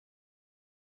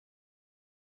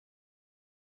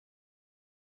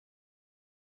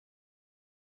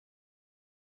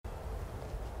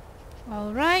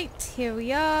Alright, here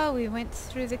we are. We went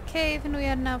through the cave and we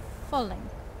are now falling.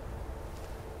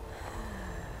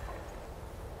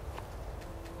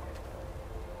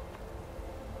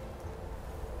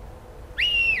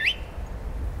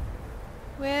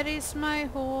 Where is my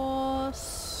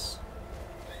horse?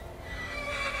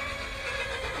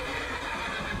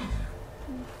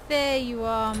 There you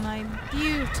are, my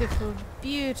beautiful,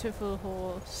 beautiful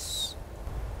horse.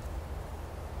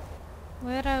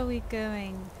 Where are we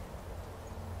going?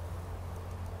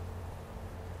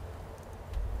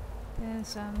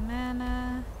 There's our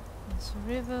manor. There's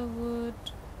Riverwood.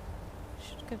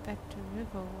 Should go back to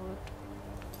Riverwood.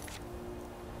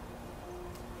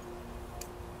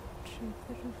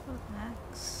 Beautiful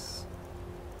axe.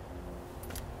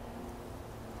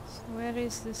 So where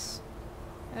is this?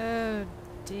 Oh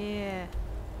dear.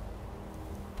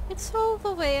 It's all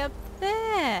the way up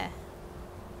there.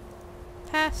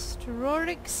 Past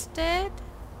Rorikstead.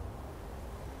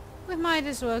 We might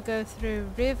as well go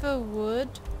through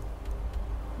Riverwood,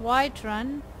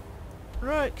 Whiterun,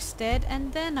 Rorikstead,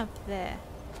 and then up there.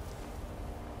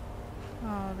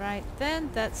 Alright then,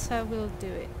 that's how we'll do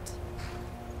it.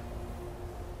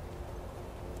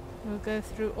 We'll go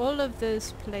through all of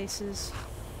those places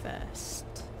first.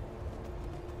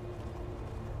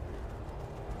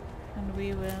 And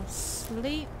we will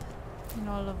sleep in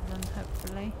all of them,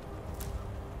 hopefully.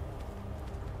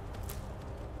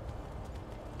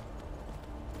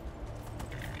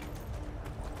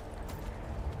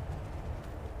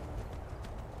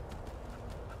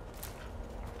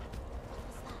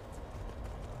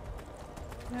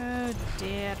 Oh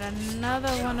dear,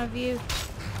 another one of you.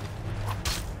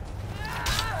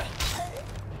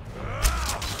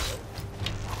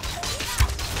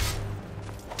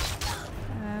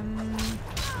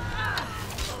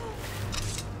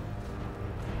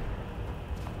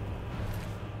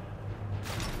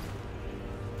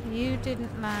 You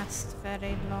didn't last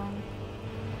very long.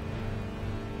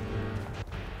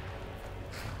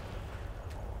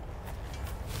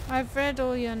 I've read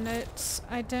all your notes.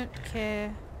 I don't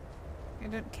care. I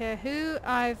don't care who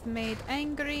I've made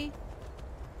angry.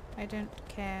 I don't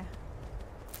care.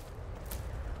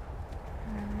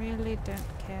 I really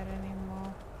don't care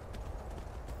anymore.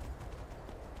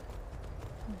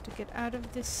 I have to get out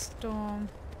of this storm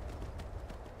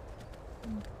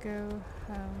and go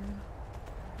home.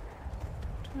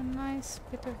 A nice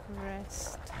bit of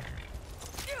rest.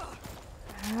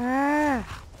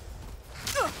 Ah!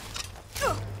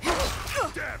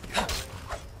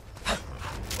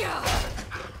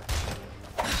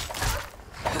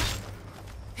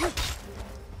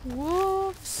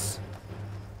 Wolves?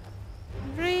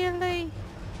 Really?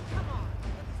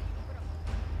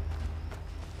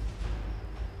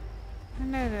 I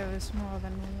know there was more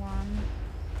than one.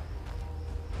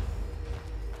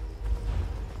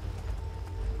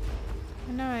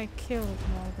 I know I killed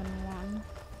more than one.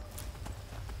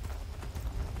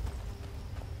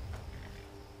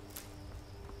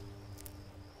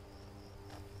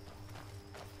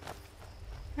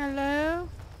 Hello?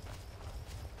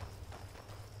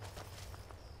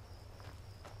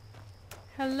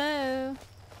 Hello?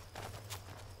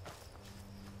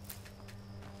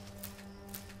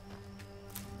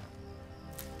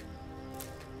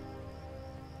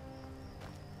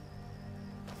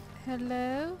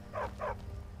 Hello?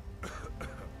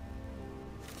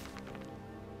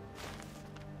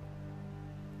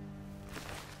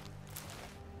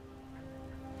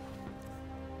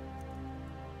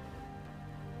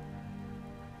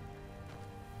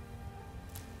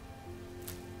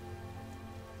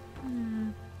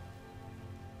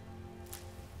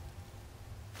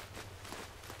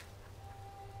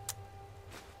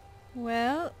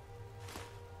 Well,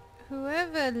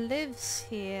 whoever lives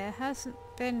here hasn't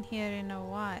been here in a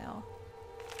while.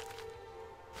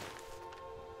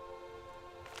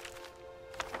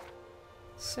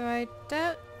 So I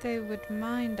doubt they would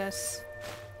mind us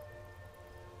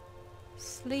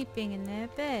sleeping in their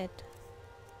bed.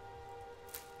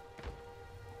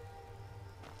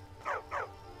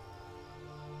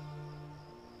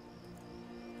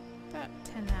 About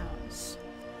 10 hours.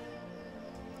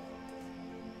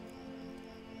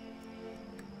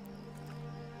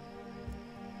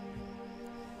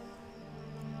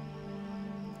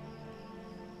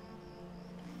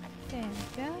 There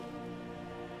we go.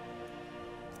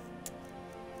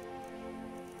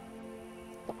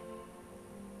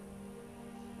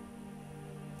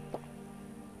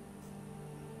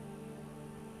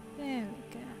 There we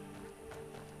go.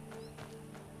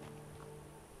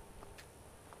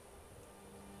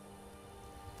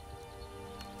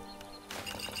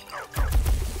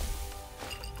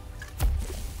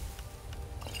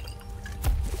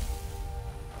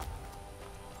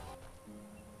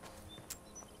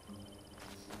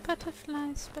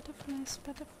 butterflies, butterflies,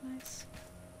 butterflies.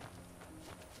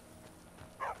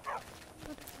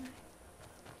 Butterfly.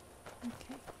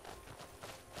 Okay.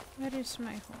 Where is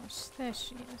my horse? There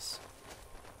she is.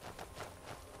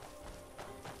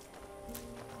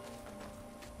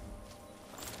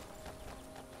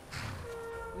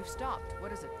 We've stopped.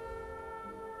 What is it?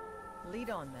 Lead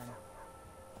on then.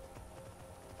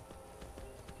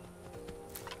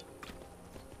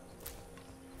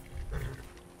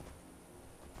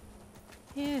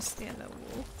 Here's the other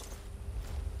wall.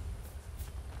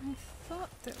 I thought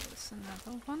there was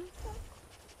another one.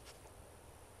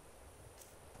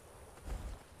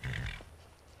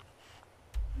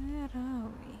 Where are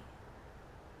we?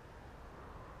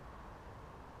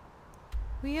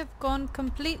 We have gone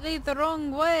completely the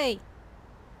wrong way.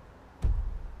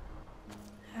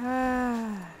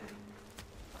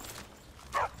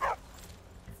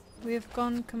 We have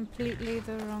gone completely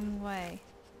the wrong way.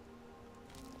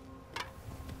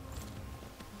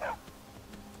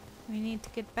 We need to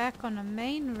get back on a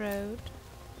main road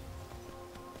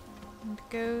and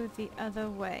go the other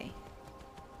way.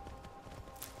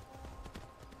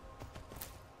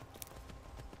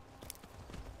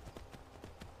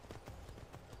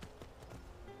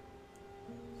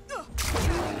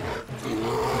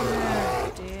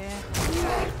 Oh dear.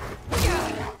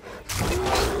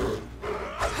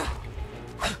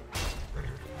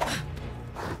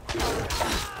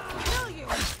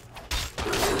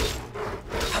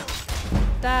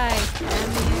 Die,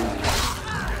 damn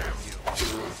you.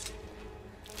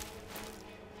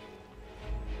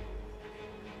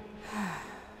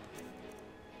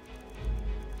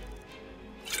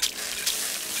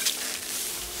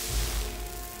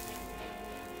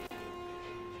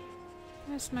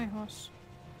 Where's my horse?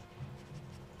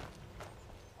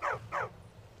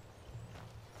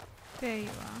 There you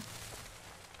are.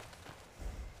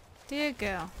 Dear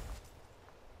girl.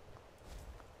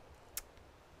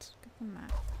 Let's look at the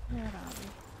map. Where are we?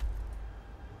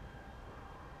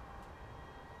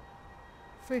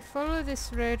 If we follow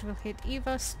this road, we'll hit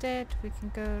Evarstead. We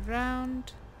can go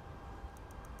around,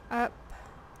 up,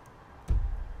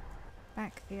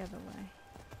 back the other way.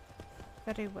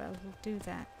 Very well, we'll do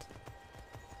that.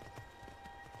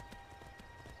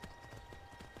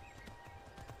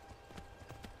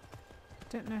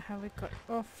 Don't know how we got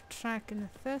off track in the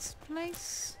first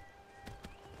place.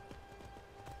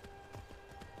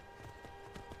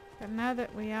 But now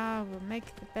that we are, we'll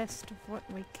make the best of what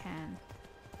we can.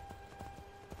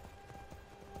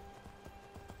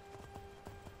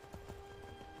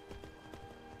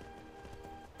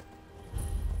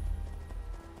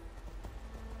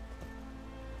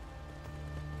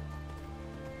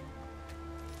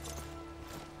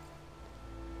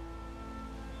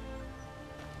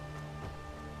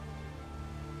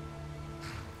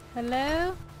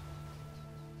 Hello?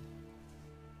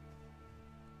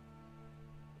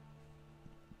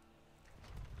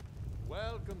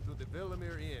 Welcome to the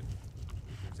Villamere Inn.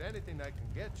 If there's anything I can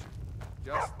get you,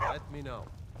 just let me know.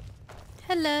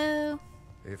 Hello?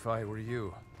 If I were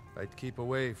you, I'd keep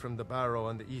away from the barrow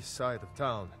on the east side of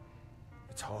town.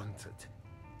 It's haunted.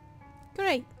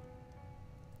 Great.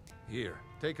 Here,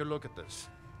 take a look at this.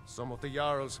 Some of the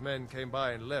Jarl's men came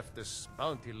by and left this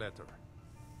bounty letter.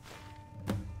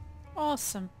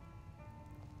 Awesome.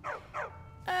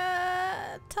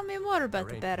 Tell me more about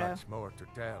the There ain't barrow. much more to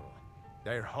tell.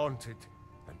 They're haunted,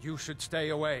 and you should stay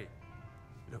away.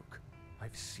 Look,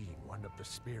 I've seen one of the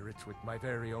spirits with my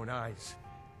very own eyes.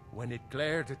 When it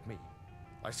glared at me,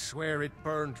 I swear it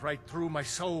burned right through my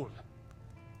soul.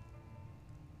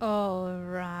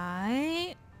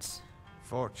 Alright.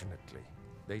 Fortunately,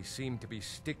 they seem to be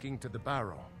sticking to the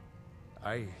barrow.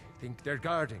 I think they're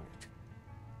guarding it.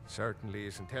 Certainly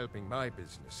isn't helping my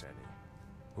business any.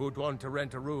 Who'd want to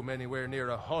rent a room anywhere near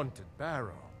a haunted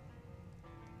barrow?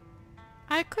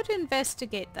 I could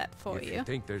investigate that for If you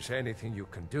think there's anything you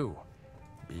can do,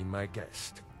 be my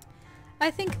guest.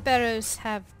 I think barrows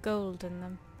have gold in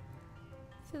them.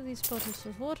 Fill these bottles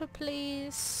with water,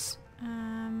 please. Has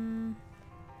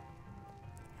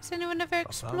anyone ever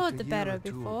explored the barrow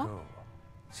before? Ago,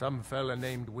 some fella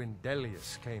named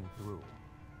Windelius came through.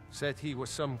 Said he was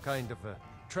some kind of a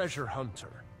treasure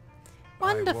hunter.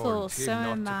 Wonderful, I warned so him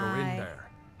not am to go I. in there,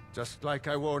 just like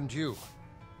I warned you.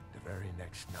 The very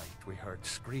next night we heard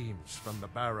screams from the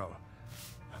barrow,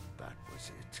 and that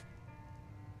was it.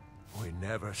 We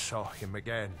never saw him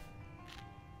again.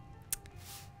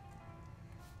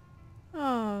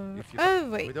 Oh, If you- oh we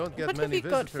wait, don't get what have many you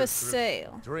got for visitors through.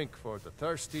 sale? Drink for the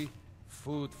thirsty,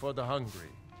 food for the hungry.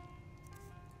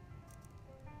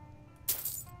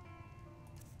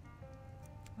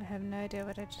 I have no idea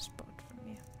what I just bought from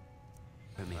you.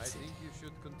 permits I it. think you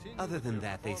should continue Other with than your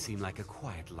that, they seem like a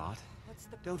performances. quiet lot. What's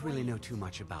the Don't really know point? too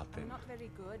much about them. I'm not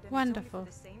very good, and it's Wonderful.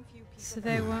 only for the same few people So that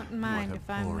they I- won't mind What a if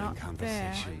I'm boring not there.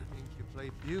 conversation. I think you play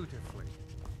beautifully.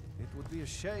 It would be a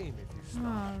shame if you stopped.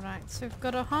 Alright, so we've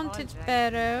got a haunted Jack.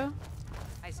 barrow,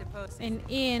 I suppose. an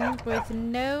inn with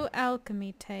no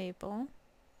alchemy table,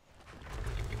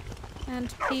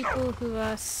 and people who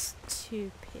are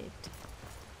stupid.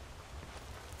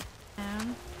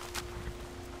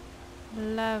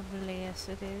 Lovely as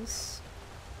it is.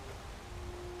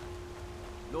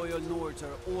 Loyal Nords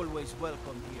are always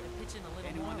welcome here. Pitching a little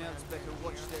Anyone more else around better here.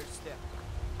 watch their step.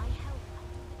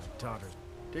 Daughters.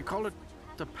 They call it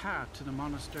the path to the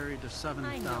monastery to I know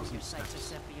 7,000 your sights are steps.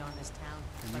 set beyond this town,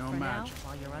 Can but you for now, imagine?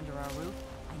 while you're under our roof,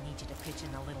 I need you to pitch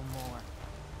in a little more.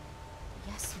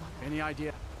 Yes, Mother. Any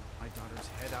idea? My daughters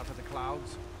head out of the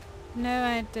clouds. No,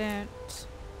 I don't.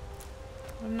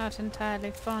 I'm not entirely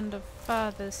fond of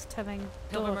fathers telling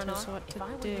Pilgrim or daughters not, what if to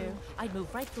I were do. you, I'd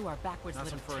move right through our backwards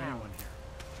Nothing little for town. anyone here.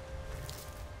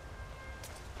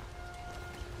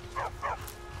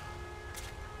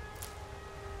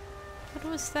 What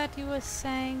was that you were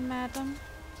saying, madam?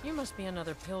 You must be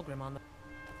another pilgrim on the...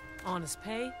 Honest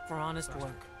pay for honest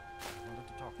work. Wanted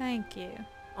to talk. Thank you.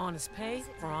 Honest pay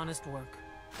for honest work.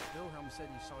 Wilhelm said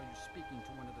he saw you speaking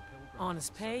to one of the pilgrims.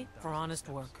 Honest pay for 7,000 honest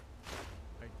steps. work.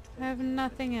 I have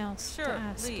nothing else to Sure,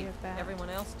 ask leave. you about. Everyone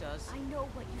else does. I know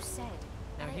what you said.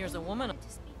 Now but I here's a only woman. wanted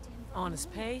to speak to him for a Honest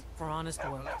moment. pay for honest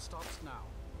work. That stops now.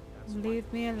 That's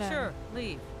Leave me alone. Sure,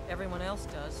 leave. Everyone else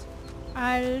does.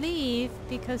 I leave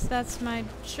because that's my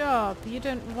job. You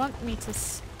don't want me to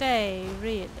stay,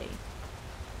 really.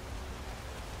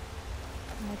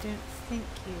 I don't think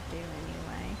you do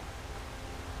anyway.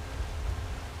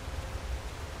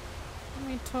 Let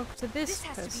me talk to this This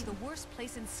has to person. be the worst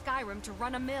place in Skyrim to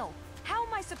run a mill. How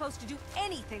am I supposed to do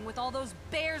anything with all those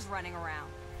bears running around?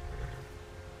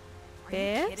 Are you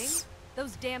kidding? Bears?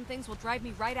 Those damn things will drive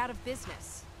me right out of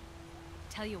business.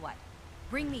 Tell you what,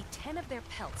 bring me 10 of their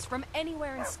pelts from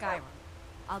anywhere in Skyrim.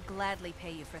 I'll gladly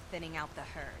pay you for thinning out the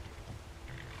herd.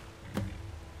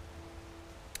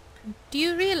 Do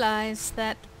you realize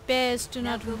that bears do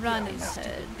Now not go run get in those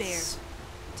stupid herds? bears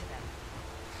to them.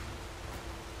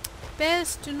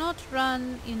 Bears do not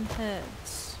run in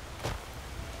herds.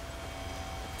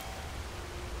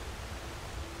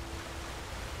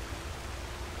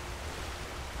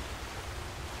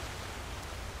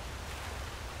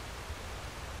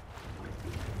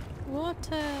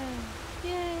 Water!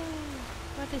 Yay!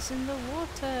 What is in the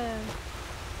water?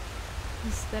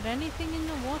 Is there anything in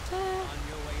the water?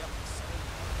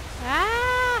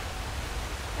 Ah!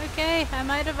 Okay, I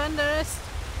might have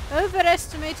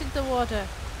overestimated the water.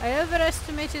 I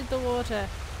overestimated the water.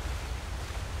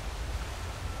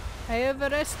 I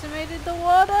overestimated the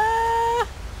water!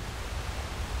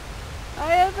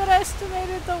 I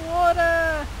overestimated the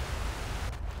water!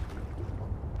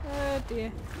 Oh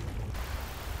dear.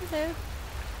 Hello.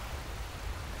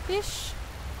 Fish?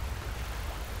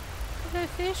 Hello,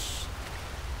 fish.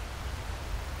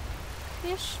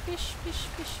 Fish, fish, fish,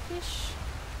 fish, fish.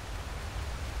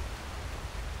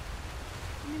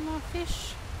 Any more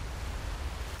fish?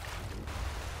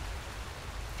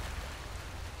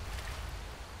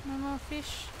 No more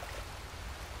fish.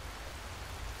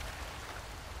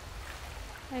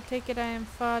 I take it I am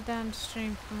far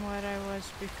downstream from where I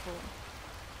was before.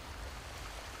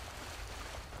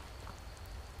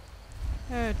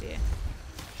 Oh dear.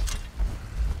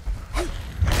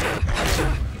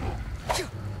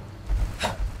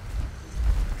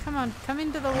 Come on, come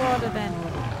into the water then.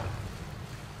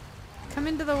 Come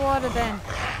into the water then.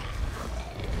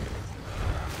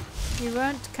 You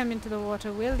won't come into the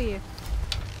water, will you?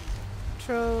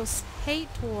 Trolls hate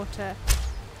water.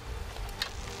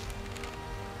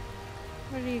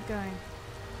 Where are you going?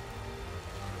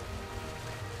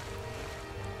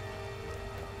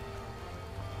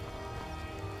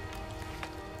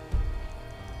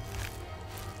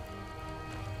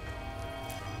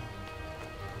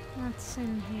 What's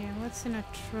in here? What's in a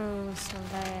troll's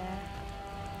lair?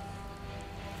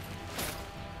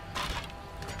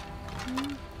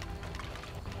 Hmm?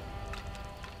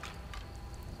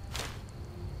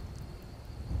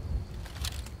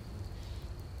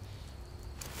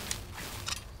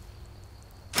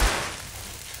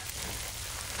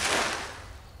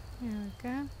 Here we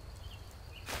go.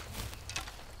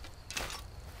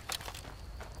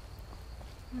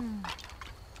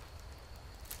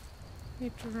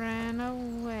 It ran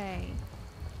away.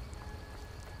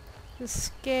 The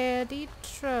scaredy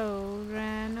troll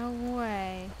ran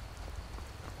away.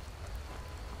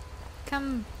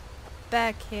 Come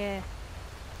back here.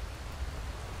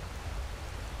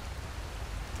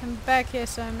 Come back here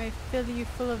so I may fill you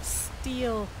full of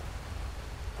steel.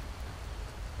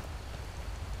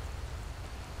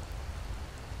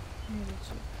 Where did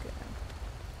you go?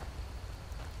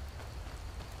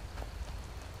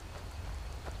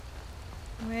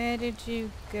 Where did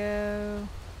you go?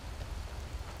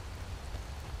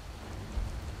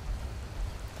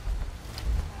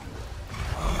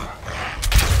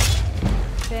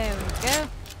 There we go.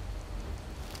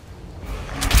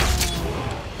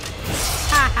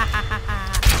 Ha ha ha ha ha!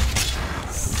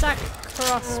 Suck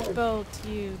crossbow,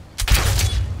 you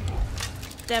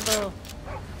devil.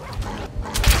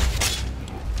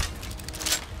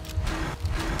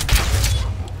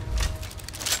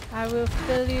 I will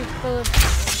fill you full of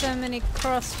so many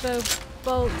crossbow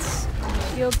bolts.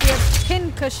 You'll be a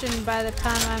pincushion by the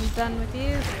time I'm done with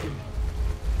you.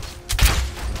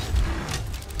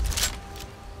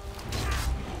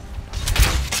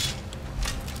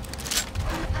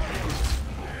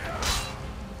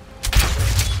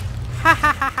 Ha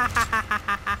ha ha ha ha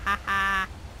ha ha ha ha!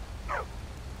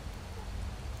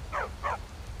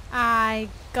 I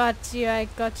got you, I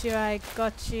got you, I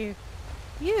got you.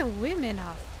 You women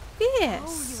are fierce.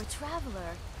 Oh, you're a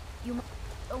traveler. You must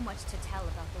so much to tell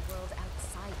about the world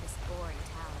outside this boring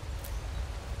town.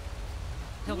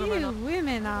 You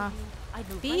women are I'd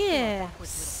move right through a backward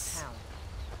fierce. little town.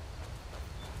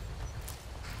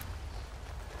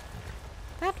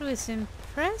 That was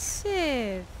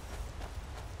impressive.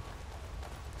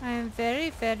 I am very,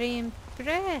 very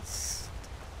impressed.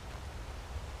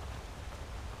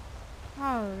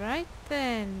 Alright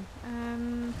then.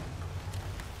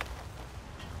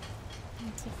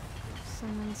 Into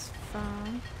someone's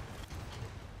farm.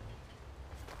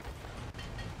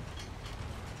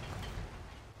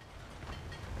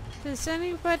 Does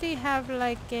anybody have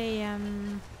like a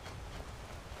oh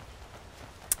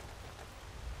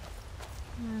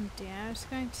dear, I was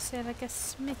going to say like a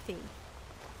smithy.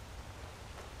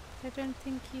 I don't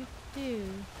think you do.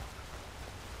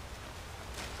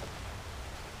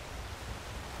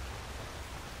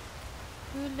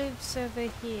 Who lives over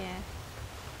here?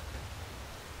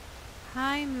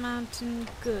 High Mountain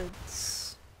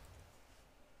Goods.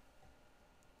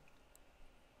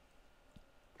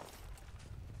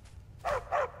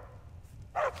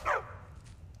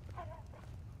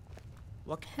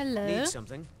 What? Hello? Need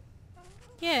something?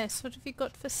 Yes, what have you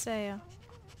got for sale?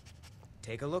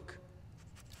 Take a look.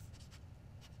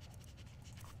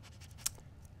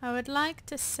 I would like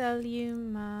to sell you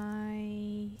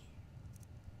my...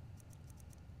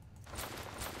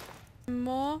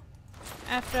 more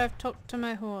after I've talked to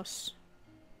my horse.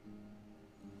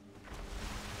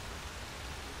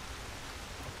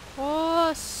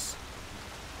 Horse!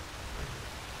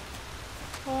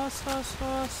 Horse, horse,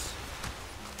 horse.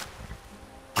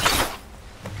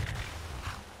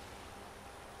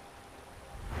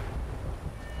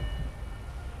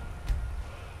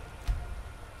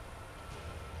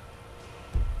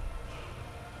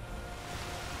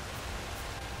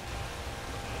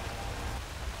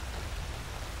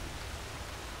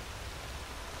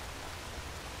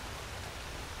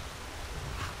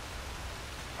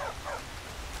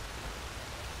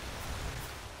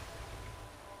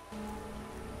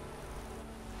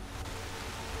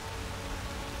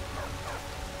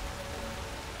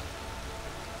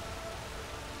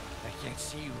 I can't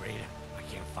see you, Rada. I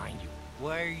can't find you.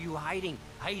 Why are you hiding?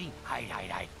 Hiding. Hide, hide,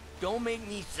 hide. Don't make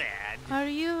me sad. Are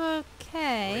you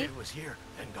okay? Rada was here,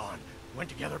 then gone. Went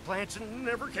to gather plants and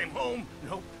never came home.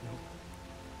 Nope, nope.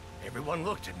 Everyone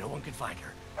looked and no one could find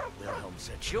her. Wilhelm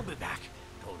said she'll be back.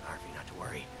 Told Narfi not to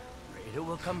worry. Rada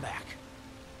will come back.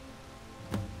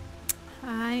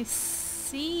 I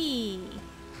see.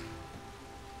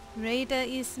 Rada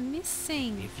is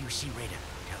missing. If you see Rada,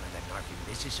 tell her that Narfi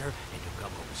misses her and to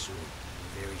come home soon.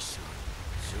 Very soon.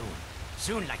 Soon.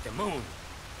 Soon like the moon.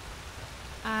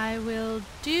 I will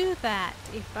do that.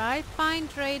 If I find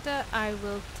Rada, I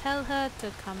will tell her to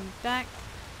come back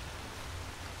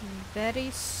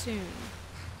very soon.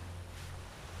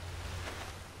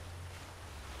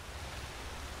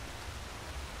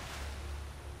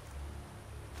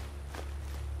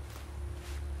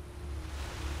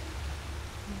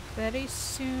 Very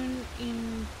soon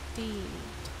indeed.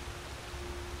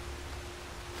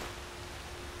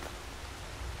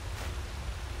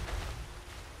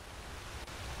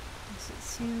 As it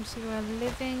seems you are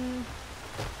living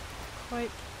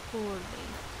quite poorly.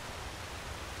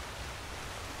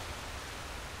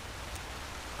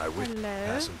 I wish Hello?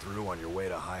 passing through on your way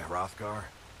to High Hrothgar.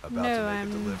 About No, to make a I'm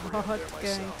delivery not up there going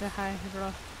myself. to High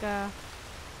Hrothgar.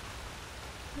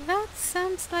 That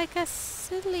sounds like a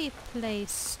silly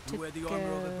place to Beware the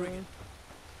armor of a go. brigand.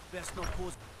 Best not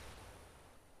cause.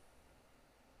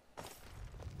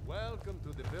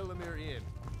 Welcome to the Villamere Inn.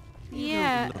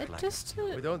 Yeah, look it like just...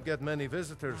 We don't get many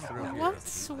visitors through here.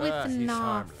 What's with He's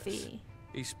harmless. Nafi?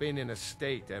 He's been in a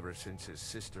state ever since his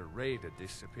sister Rada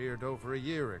disappeared over a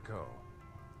year ago.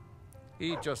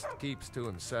 He just keeps to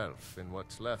himself in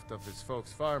what's left of his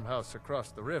folks' farmhouse across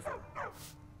the river.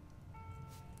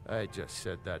 I just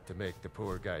said that to make the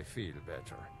poor guy feel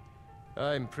better.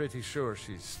 I'm pretty sure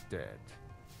she's dead.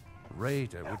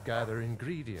 Rada would gather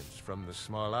ingredients from the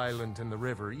small island in the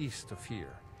river east of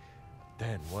here.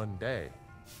 Then one day,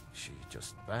 she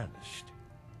just vanished.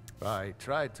 I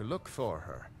tried to look for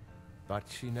her, but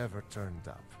she never turned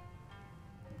up.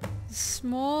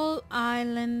 Small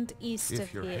island east of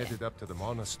If you're here. headed up to the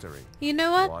monastery, You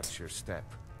know what? watch your step.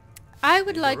 I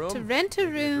would Need a like to room? rent a Need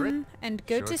a drink? room and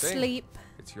go Sure to thing. sleep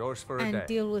It's yours for a and day.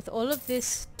 deal with all of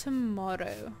this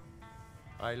tomorrow.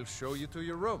 I'll show you to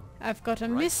your room. I've got a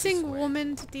Right missing this way.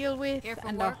 woman to deal with Here for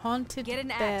and a work? haunted Get an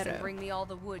axe barrow. and bring me all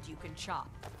the wood you can chop.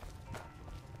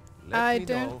 Let I me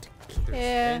don't know if there's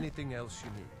care. anything else you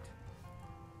need.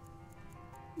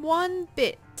 One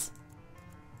bit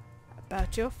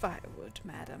about your firewood,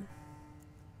 madam.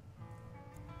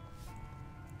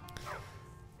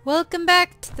 Welcome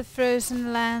back to the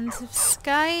frozen lands of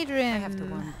Skyrim. I have to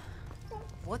wonder.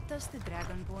 What does the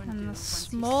Dragonborn do and the once he's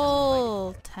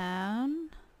small town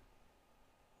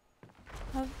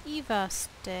of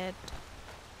Ivasted.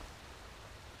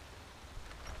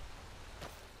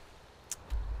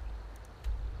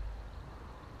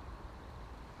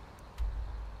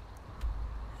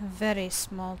 A very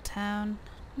small town.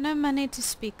 No money to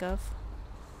speak of.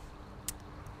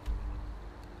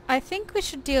 I think we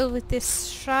should deal with this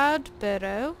shroud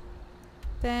burrow,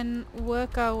 then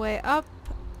work our way up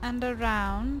and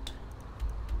around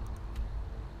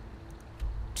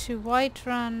to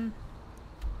Whiterun,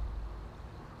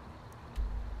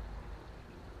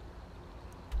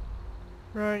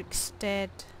 Rorikstead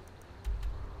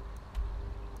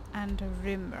and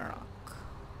Rimrock.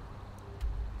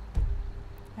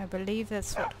 I believe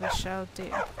that's what we shall do.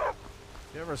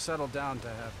 You ever settle down to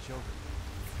have children?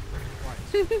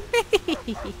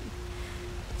 Twice.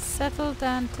 Settle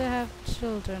down to have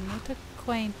children. What a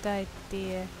quaint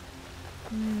idea.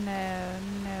 No,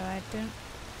 I don't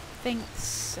think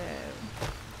so.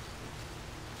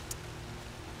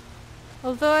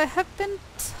 Although I have been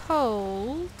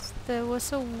told there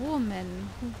was a woman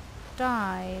who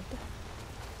died.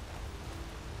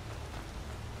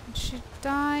 And she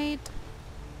died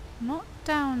not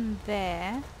down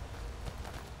there,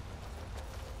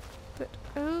 but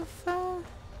over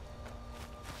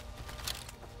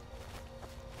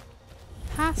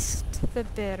past the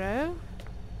barrow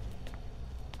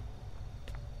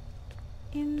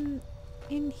in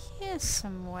here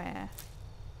somewhere,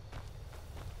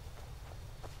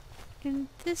 in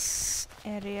this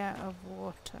area of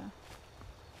water.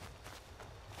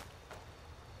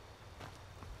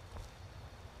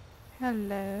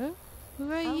 Hello,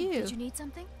 who are you? Did you need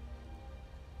something?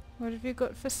 What have you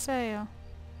got for sale?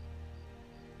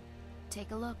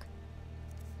 Take a look.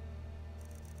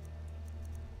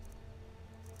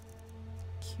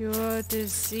 Cure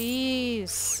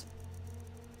disease.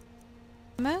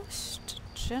 Most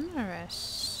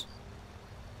generous.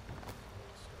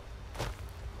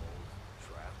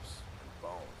 Traps and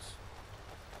bones.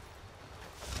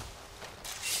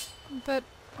 But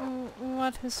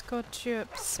what has got you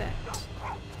upset?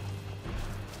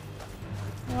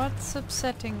 What's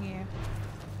upsetting you?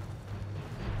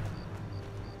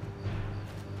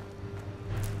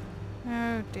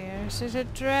 Oh dear, is it a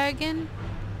dragon?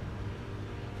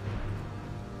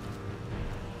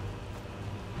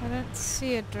 I don't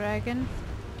see a dragon.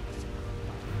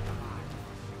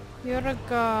 You're a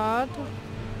god.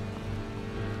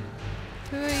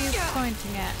 Who are you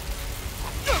pointing at?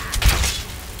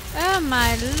 Oh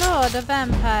my lord, a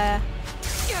vampire.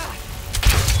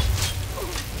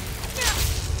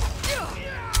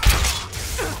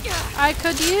 I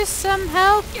could use some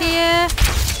help here.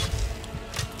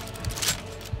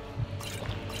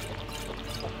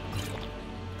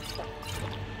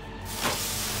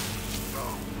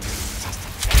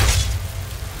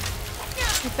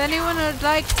 If anyone would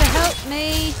like to help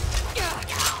me.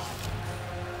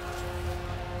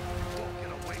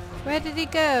 Where did he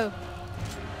go?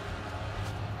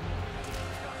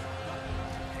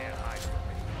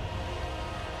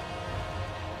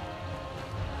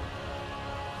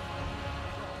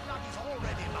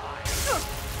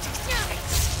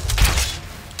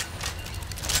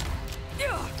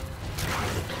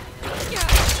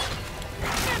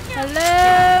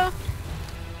 Hello?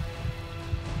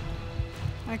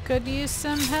 I could use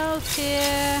some help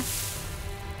here.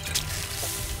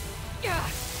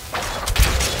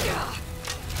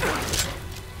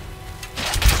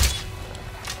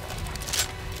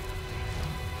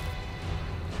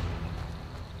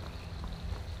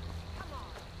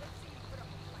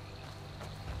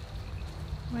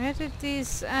 did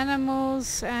these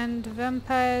animals and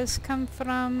vampires come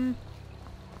from?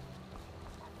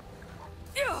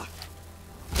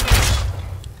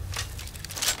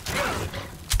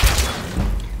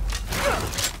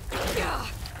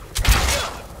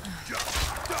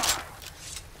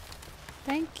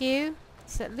 Thank you.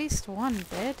 It's at least one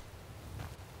dead.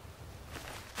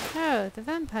 Oh, the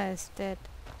vampire's dead.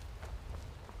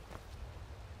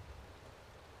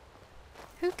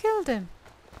 Who killed him?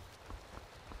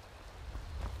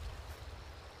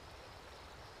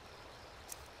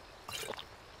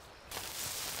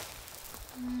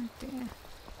 Oh dear.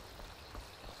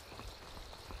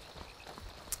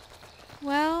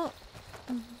 Well,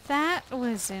 that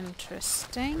was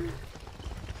interesting.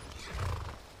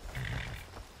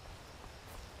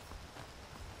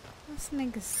 Wasn't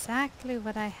exactly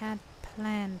what I had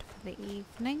planned for the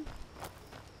evening.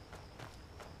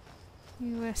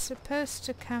 We were supposed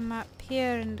to come up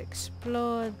here and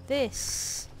explore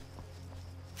this.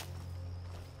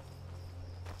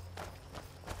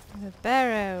 The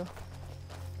barrow.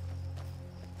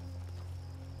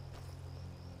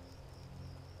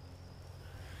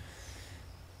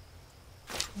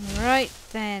 Right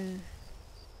then.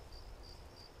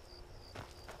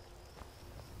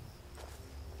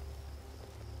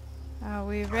 Are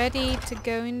we ready to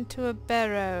go into a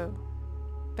barrow?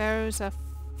 Barrows are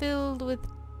filled with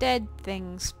dead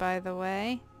things, by the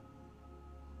way.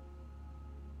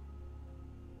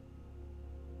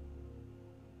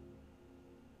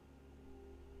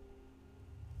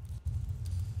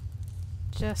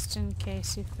 Just in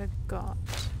case you forgot.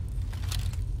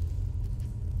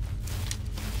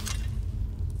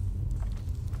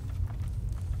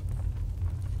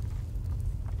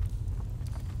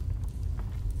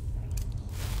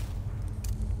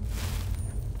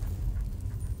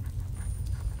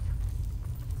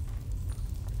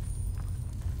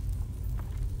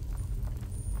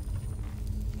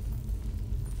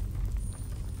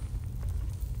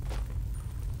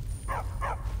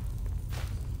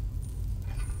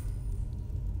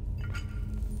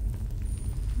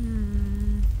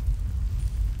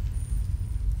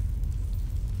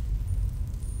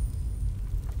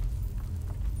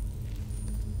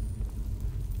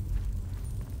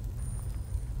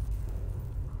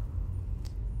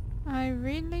 I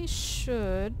really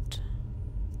should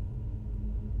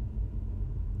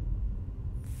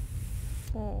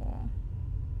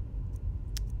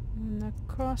the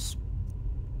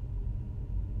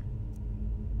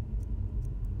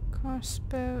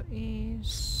crossbow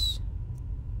is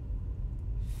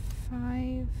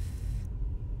 5.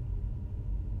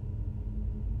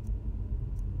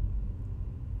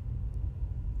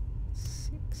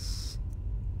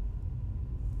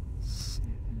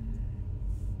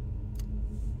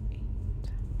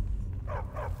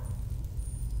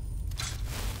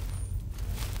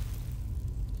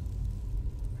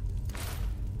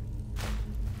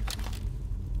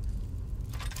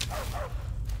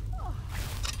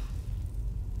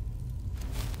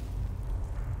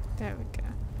 There we go.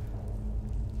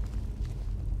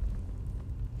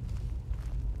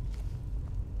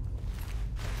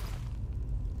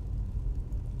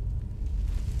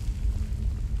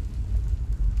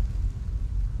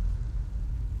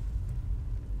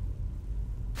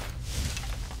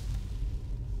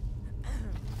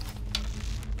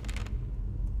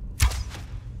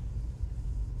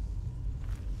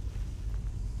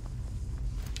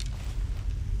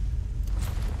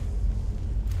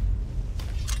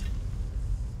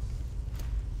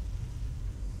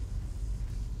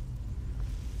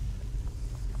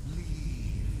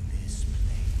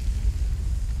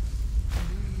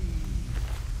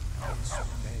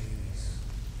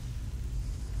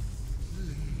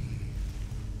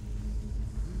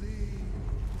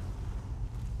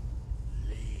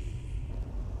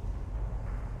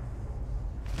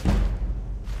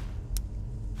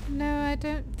 No, I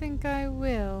don't think I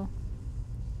will.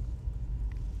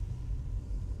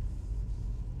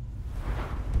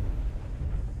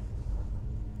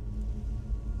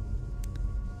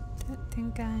 Don't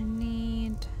think I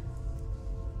need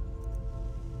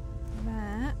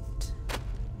that.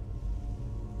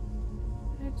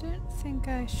 I don't think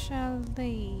I shall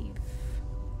leave.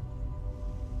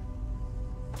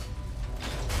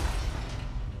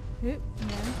 Oop,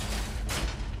 no.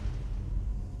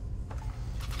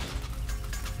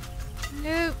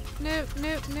 Nope, nope,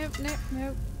 nope, nope, nope,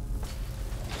 nope.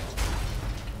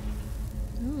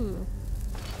 Ooh.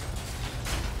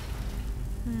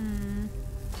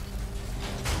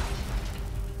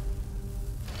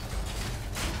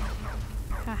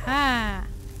 Haha.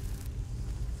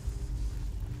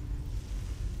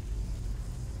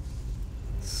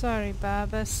 Sorry,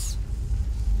 Barbas.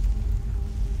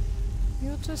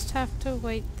 You'll just have to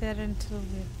wait there until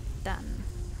we're done.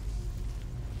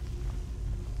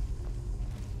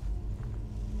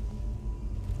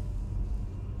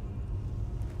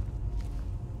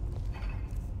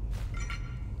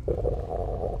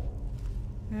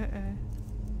 Uh-oh.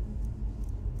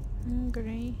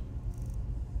 Hungry.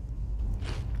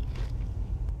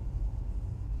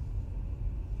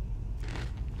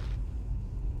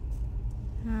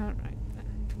 Alright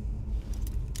then.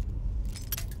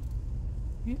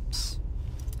 Oops.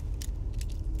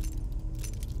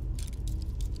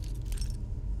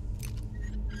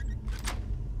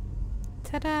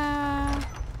 Ta-da!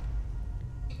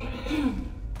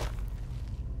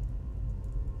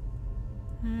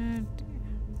 Oh dear.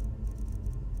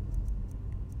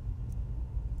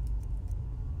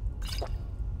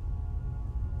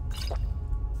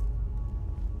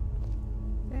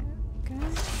 There we go.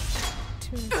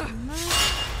 Two of them.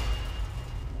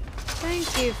 Thank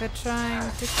you for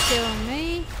trying to kill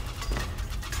me.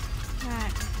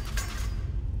 Right.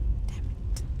 Damn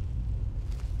it.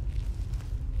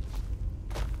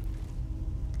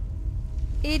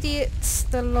 Idiots,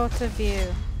 the lot of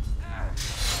you.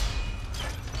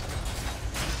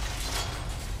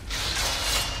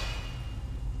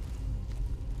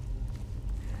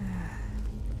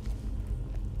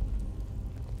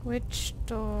 Which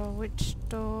door? Which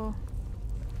door?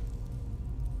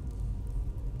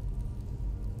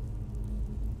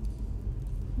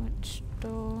 Which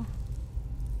door?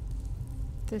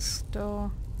 This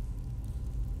door.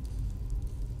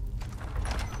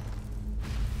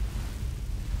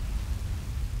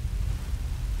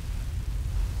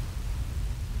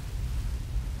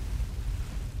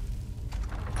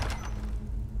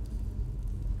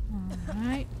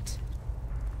 Alright.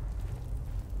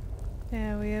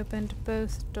 There, we opened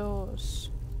both doors.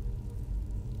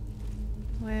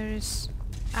 Where is...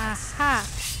 Aha!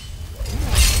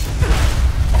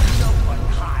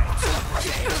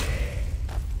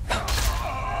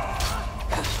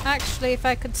 Actually, if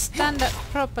I could stand up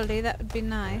properly, that would be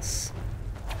nice.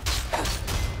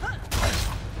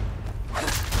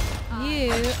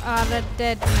 You are a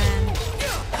dead man.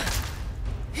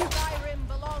 Skyrim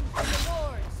belongs to the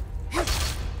Nords.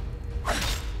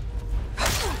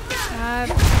 I've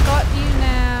got you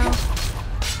now.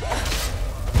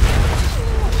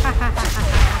 Ha ha ha ha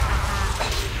ha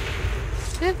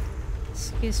ha. Oop.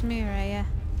 Excuse me, Raya.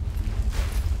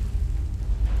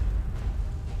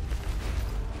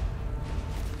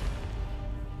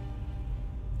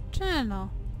 Journal.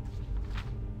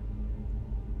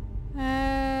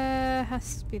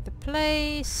 Has to be the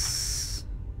place.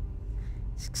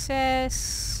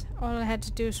 Success. All I had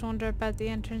to do was wander about the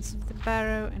entrance of the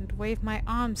barrow and wave my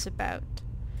arms about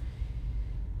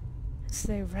as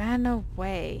they ran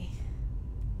away.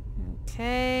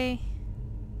 Okay.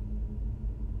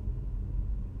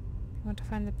 They want to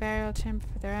find the burial chamber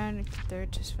for their own and keep their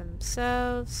riches for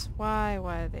themselves. Why?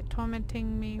 Why are they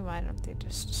tormenting me? Why don't they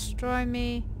just destroy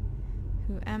me?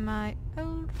 Who am I?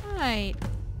 Oh, right.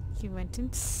 You went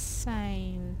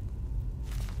insane.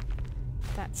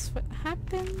 That's what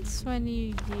happens when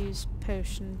you use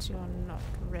potions you're not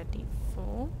ready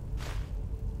for.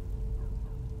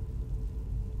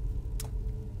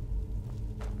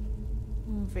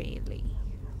 Really?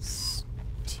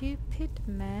 Stupid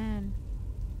man.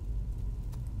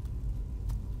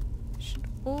 Should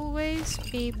always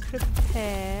be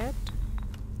prepared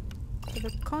for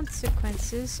the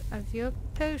consequences of your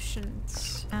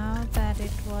potions. Now that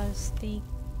it was the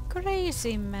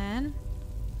crazy man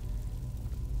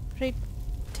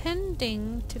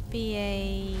pretending to be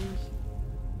a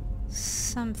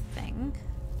something,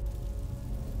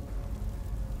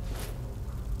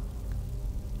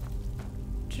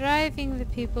 driving the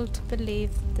people to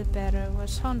believe that the barrow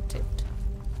was haunted,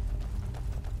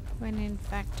 when in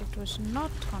fact it was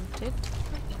not haunted.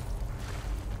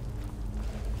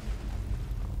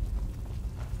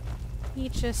 He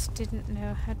just didn't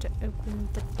know how to open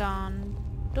the darn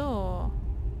door.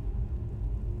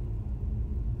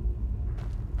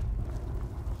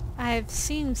 I have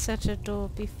seen such a door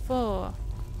before,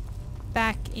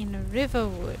 back in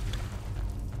Riverwood,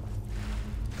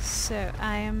 so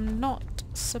I am not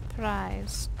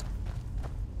surprised.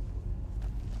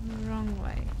 Wrong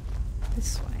way.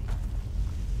 This way.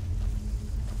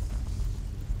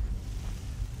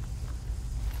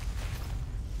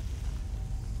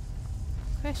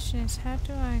 Question is, how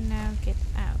do I now get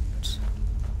out?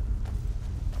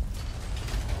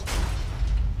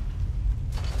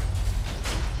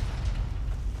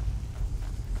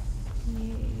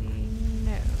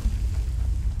 No.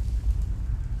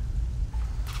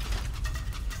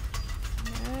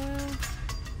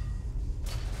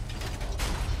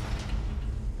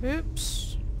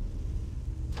 Oops.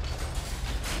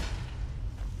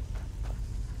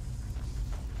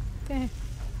 There.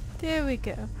 There we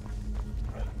go.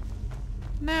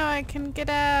 Now I can get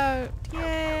out!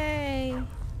 Yay!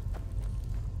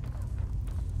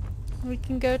 We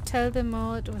can go tell them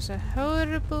all it was a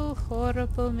horrible,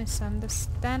 horrible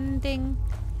misunderstanding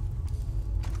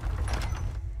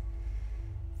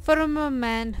from a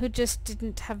man who just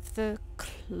didn't have the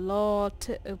claw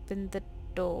to open the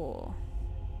door.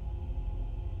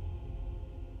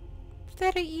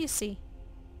 Very easy.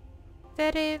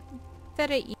 Very,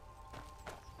 very easy.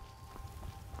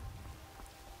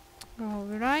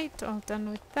 Alright, all done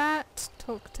with that.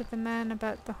 Talk to the man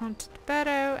about the haunted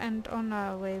barrow and on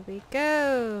our way we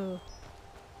go.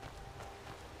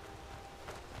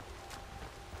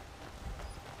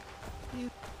 You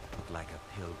look like a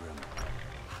pilgrim.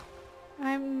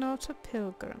 I'm not a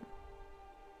pilgrim.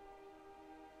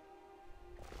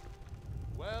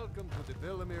 Welcome to the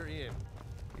Villamere Inn.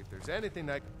 If there's anything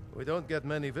like... We don't get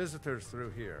many visitors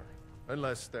through here.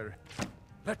 Unless they're...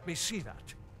 Let me see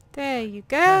that. There you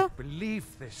I go. can't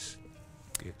believe this.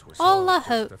 It was All a just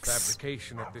hoax. the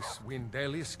fabrication of this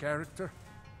Windelius character.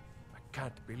 I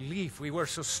can't believe we were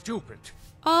so stupid.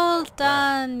 All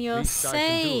done. You're Least I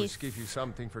can do is safe. give you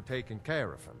something for taking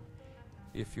care of him.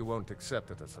 If you won't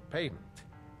accept it as a payment,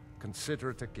 consider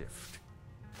it a gift.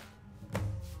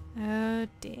 Oh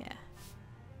dear.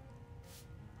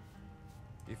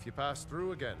 If you pass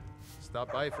through again,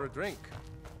 stop by for a drink.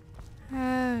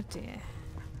 Oh dear.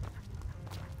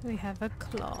 We have a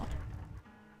claw.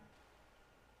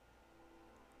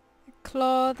 A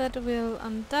claw that will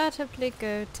undoubtedly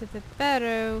go to the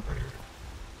barrow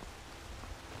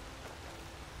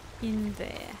in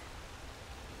there.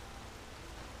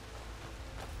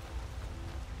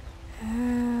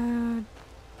 Oh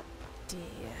dear.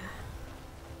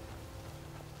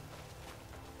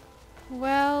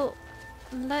 Well,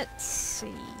 let's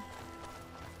see.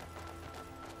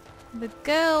 The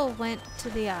girl went to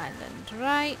the island,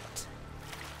 right?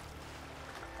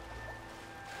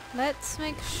 Let's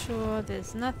make sure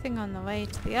there's nothing on the way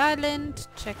to the island.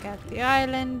 Check out the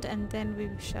island and then we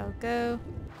shall go.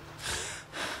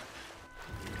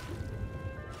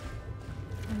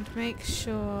 And make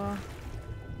sure...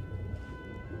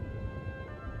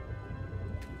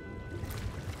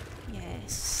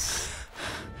 Yes.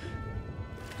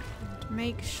 And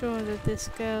make sure that this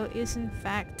girl is in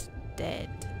fact dead.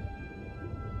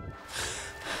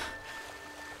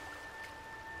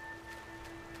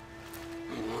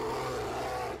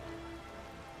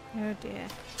 Oh dear.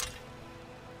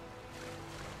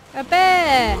 A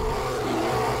bear!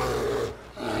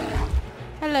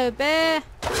 Hello, bear!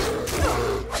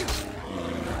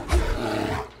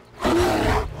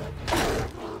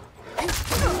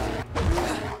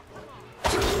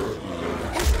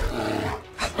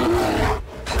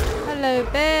 Hello,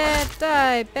 bear!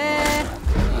 Die, bear!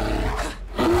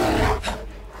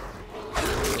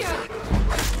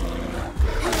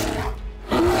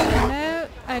 No,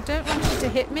 I don't want you to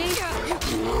hit me.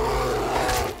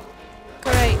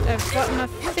 Great, I've gotten a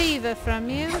fever from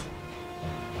you.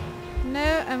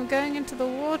 No, I'm going into the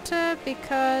water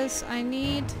because I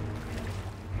need...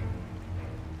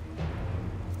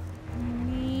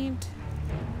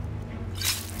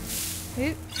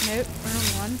 Oop, nope, wrong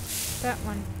one. That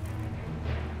one.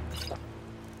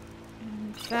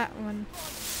 And that one.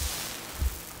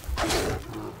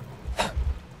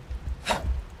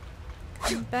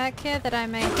 Come back here that I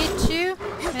may hit you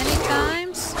many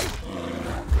times.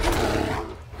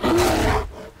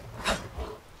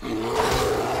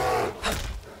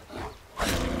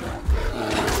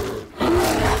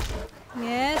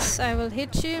 Yes, I will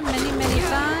hit you many, many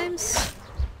times.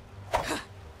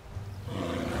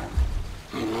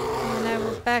 And I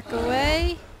will back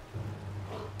away.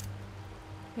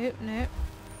 Oop, nope.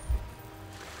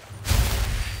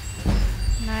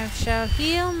 And I shall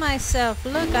heal myself.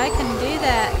 Look, I can do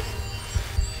that.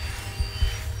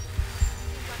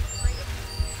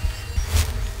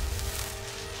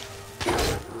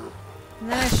 And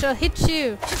then I shall hit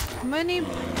you many,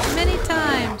 many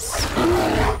times.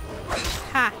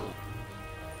 Ha!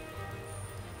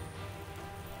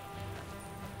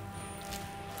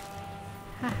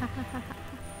 Ha ha ha ha ha.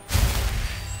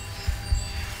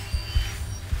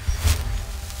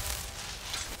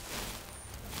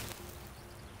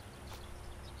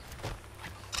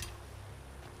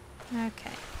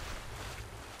 Okay.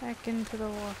 Back into the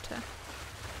water.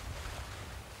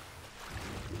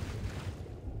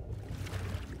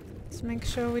 Let's make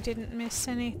sure we didn't miss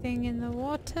anything in the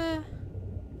water.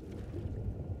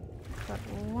 Got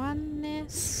one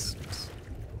nest.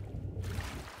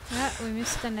 Ah, we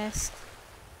missed a nest.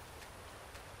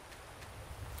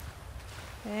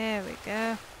 There we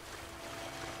go.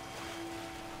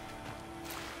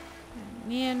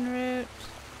 Neon root.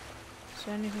 Is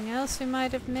there anything else we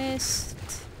might have missed?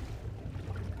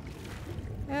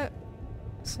 Oh,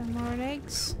 some more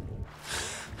eggs.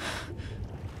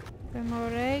 Some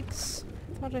more eggs.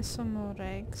 What are some more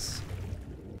eggs?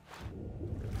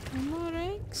 Some more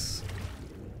eggs?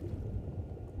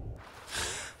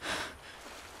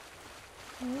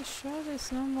 Are we sure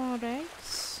there's no more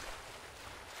eggs?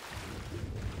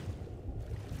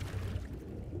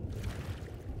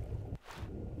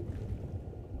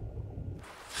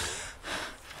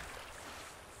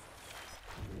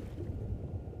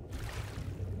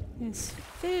 There's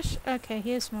fish. Okay,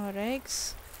 here's more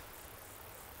eggs.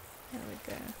 There we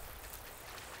go.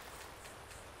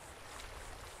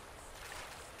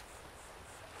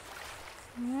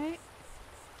 Right.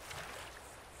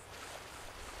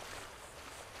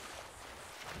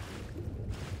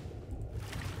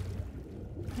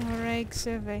 More eggs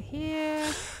over here.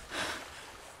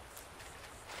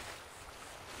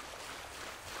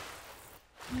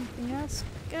 Anything else?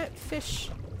 Get fish.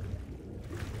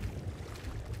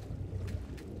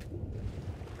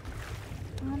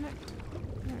 Darn it.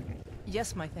 Okay.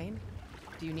 Yes, my Thane.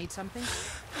 Do you need something?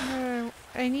 No,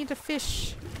 I need a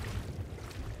fish.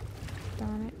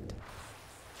 Darn it.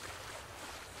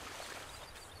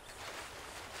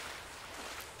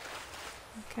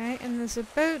 Okay, and there's a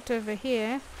boat over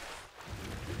here.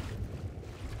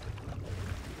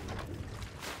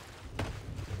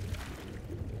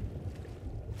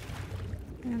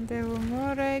 And there were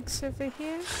more eggs over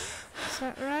here. Is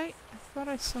that right? I thought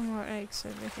I saw more eggs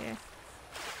over here.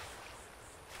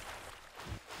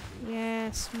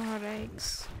 Yes, more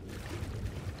eggs.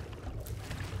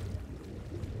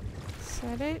 Is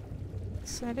that it?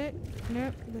 Is that it?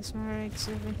 Nope, there's more eggs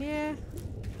over here.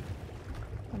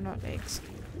 Well, not eggs.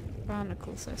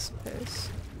 Barnacles, I suppose.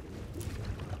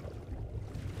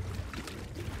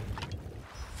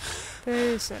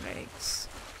 Those are eggs.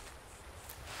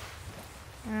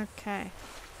 Okay.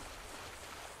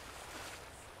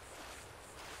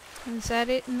 Is that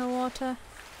it in the water?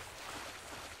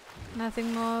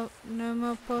 Nothing more, no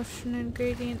more potion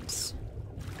ingredients?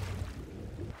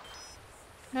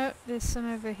 Nope, there's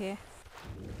some over here.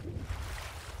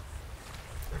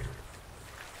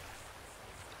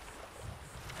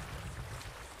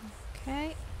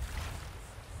 Okay.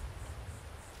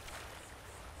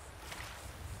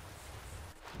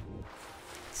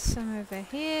 Some over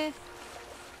here.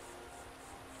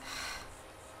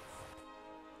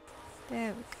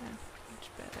 There we go. Much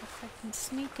better. If I can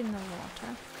sneak in the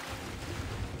water,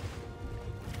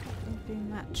 that would be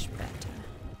much better.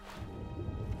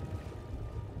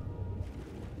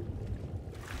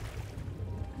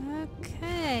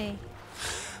 Okay.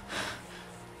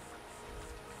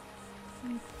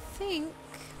 I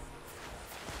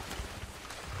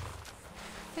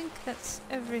think that's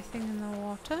everything in the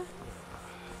water.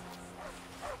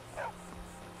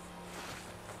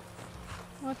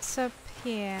 What's up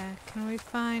here? Can we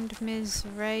find Ms.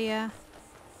 Rhea?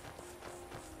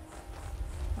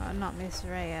 Well, not Ms.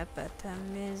 Rhea, but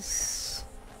Ms...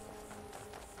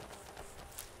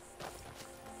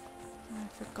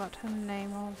 I forgot her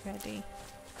name already.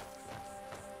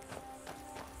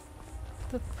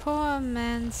 The poor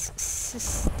man's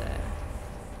sister.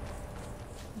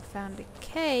 We found a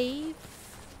cave.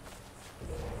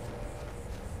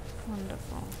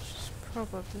 Wonderful. She's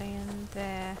probably in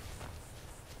there.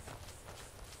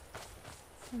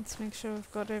 Let's make sure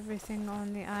we've got everything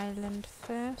on the island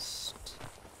first.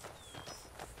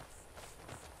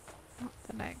 Not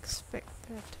that I expect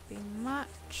there to be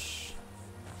much.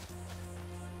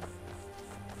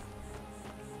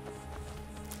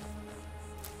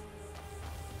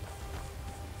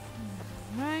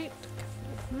 Alright, a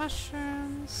couple of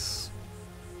mushrooms.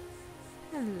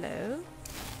 Hello.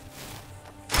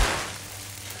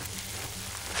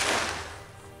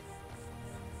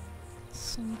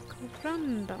 Some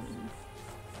corundum.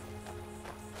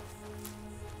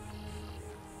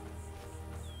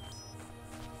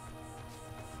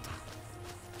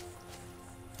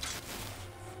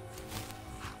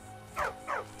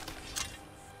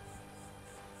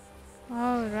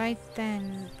 Alright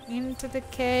then, into the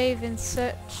cave in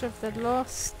search of the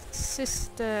lost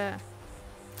sister.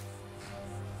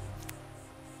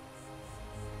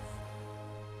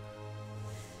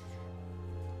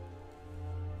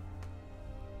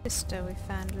 We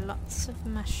found lots of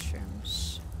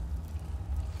mushrooms.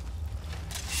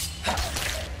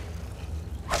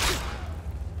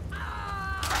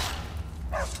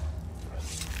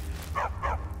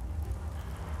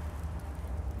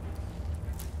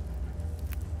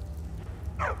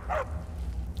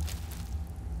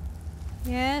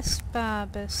 Yes,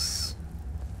 Barbus.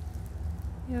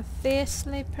 You're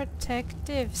fiercely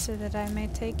protective so that I may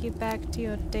take you back to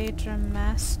your Daedra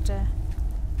master.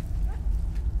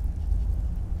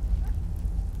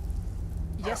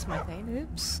 Yes, my Thane.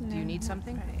 Oops. Do you need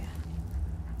something? Right.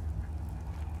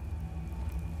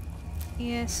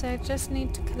 Yes, I just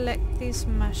need to collect these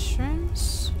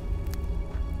mushrooms.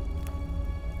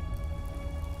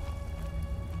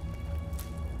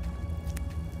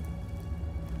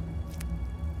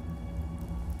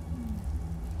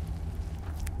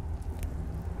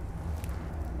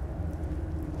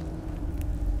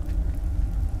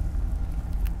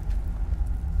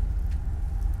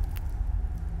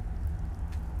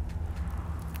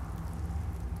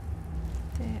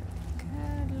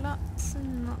 Lots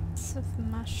and lots of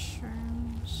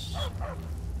mushrooms.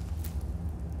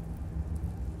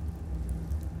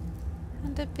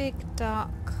 And a big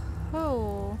dark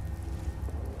hole.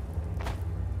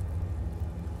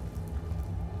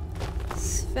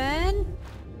 Sven?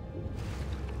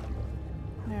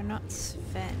 No, not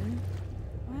Sven.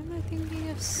 Why am I thinking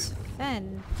of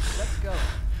Sven? Let's go.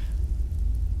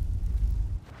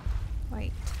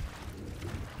 Wait.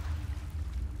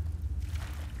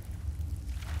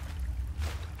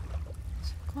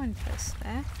 Coin purse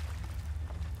there.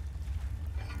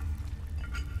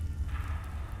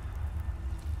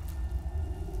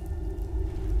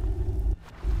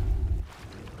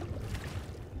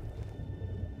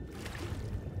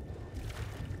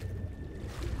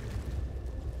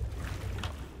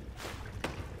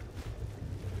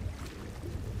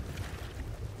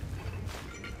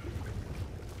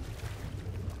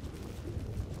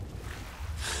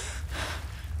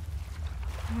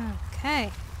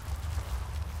 Okay.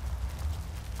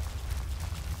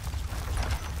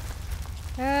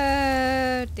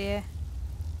 Oh dear.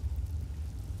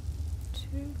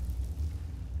 2.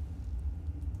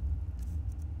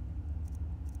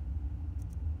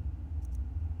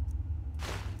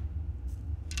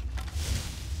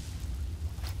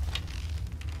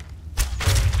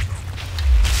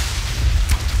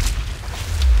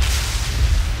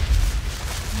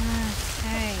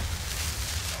 Okay.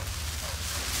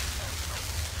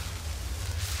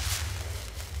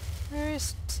 Where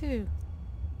is 2?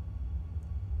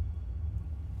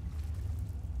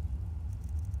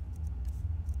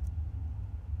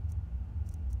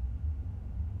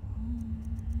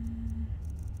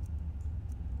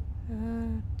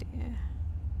 Oh dear.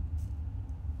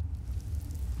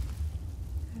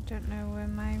 I don't know where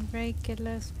my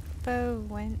regular bow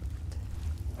went.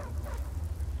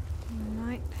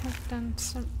 Might have done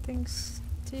something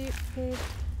stupid.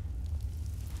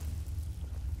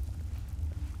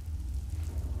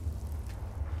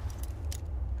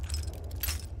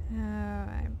 Oh,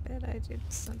 I bet I did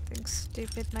something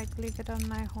stupid like leave it on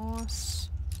my horse.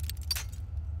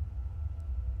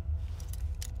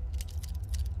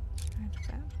 Right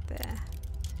about there.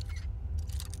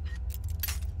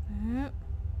 Nope.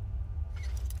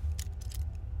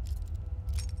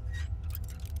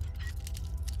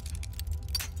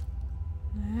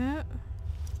 Nope.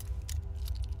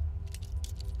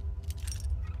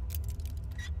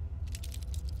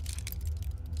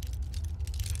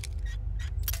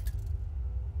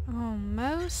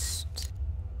 Almost.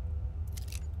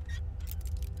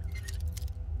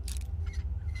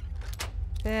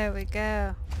 There we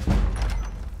go.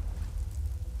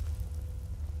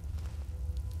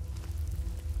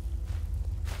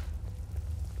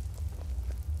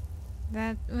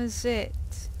 That was it.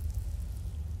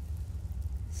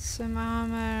 Some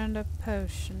armor and a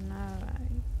potion.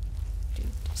 Alright. Do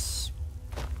despise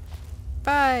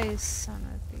some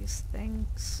of these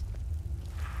things.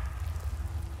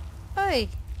 Oi!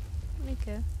 Let me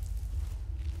go.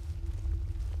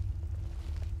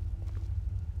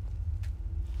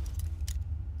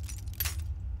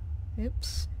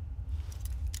 Oops.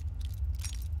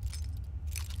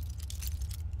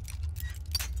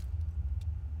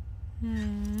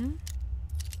 Hmm.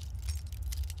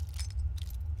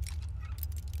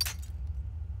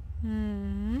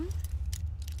 Hmm.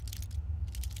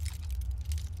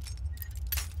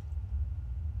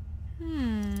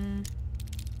 Hmm.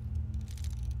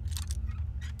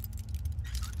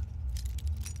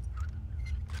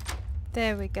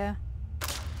 There we go.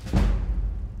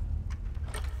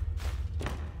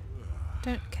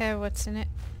 Don't care what's in it.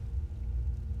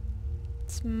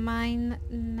 It's mine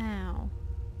now.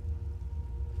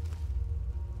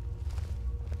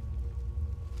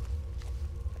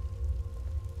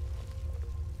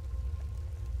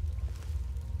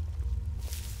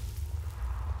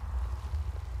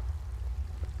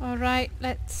 Alright,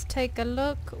 let's take a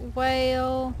look.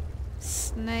 Whale,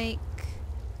 snake,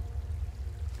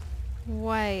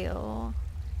 whale,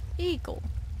 eagle.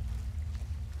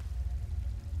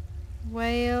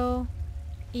 Whale,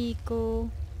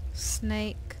 eagle,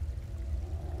 snake,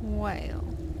 whale.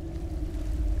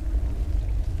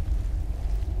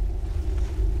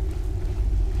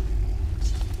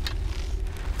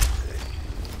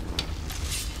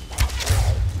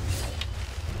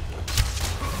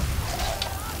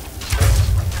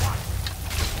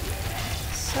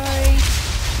 Sorry.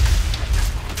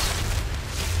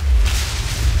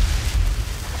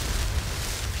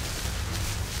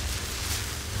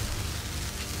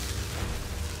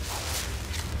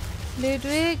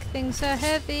 Ludwig, things are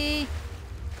heavy.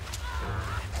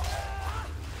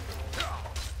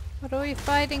 What are we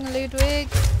fighting, Ludwig?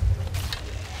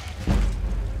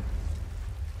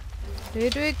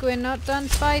 Ludwig, we're not done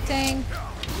fighting.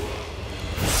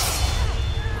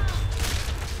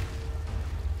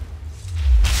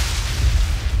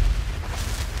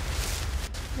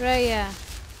 Raya,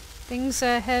 things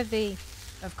are heavy.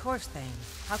 Of course, Thane.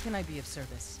 How can I be of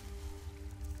service?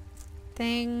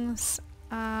 Things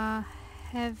are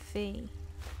heavy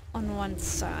on one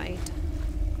side.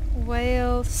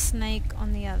 Whale, snake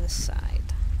on the other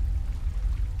side.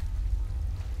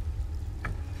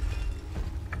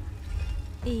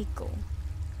 Eagle.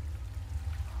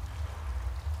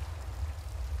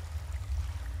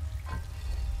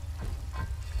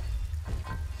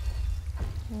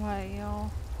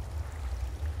 Whale.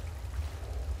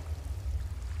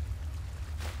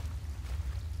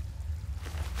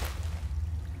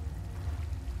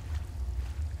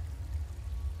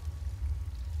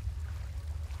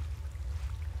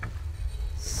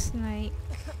 Snake.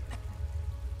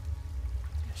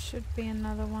 There should be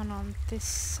another one on this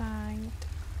side.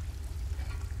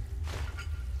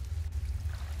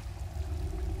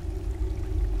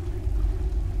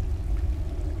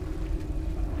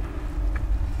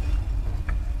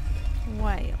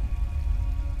 Whale.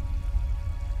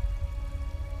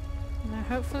 Now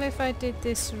hopefully if I did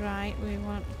this right we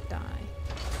won't die.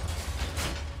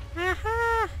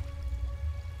 Aha!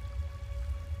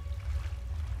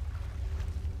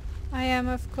 I am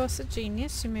of course a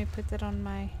genius. You may put that on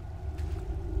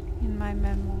in my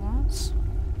memoirs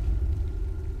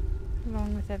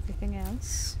along with everything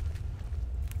else.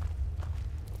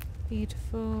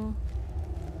 Beautiful,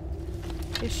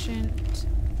 efficient.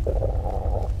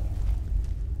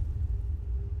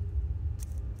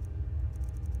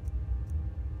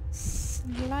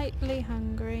 Slightly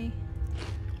hungry.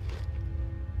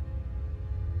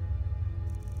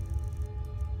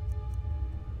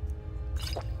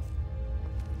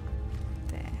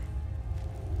 There.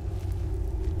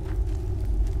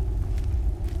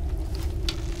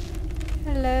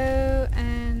 Hello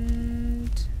and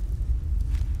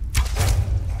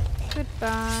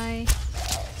goodbye.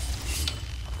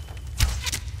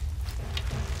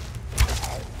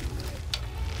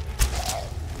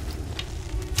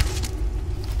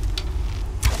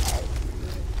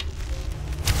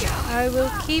 I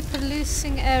will keep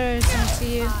loosing arrows into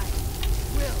you.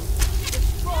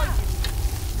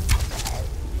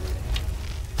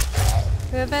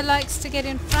 Whoever likes to get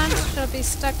in front shall be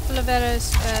stuck full of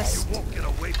arrows first. You won't get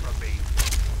away from me.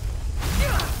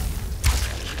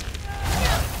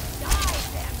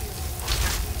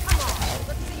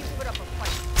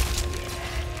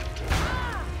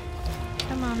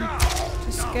 Come on,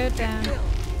 just go down.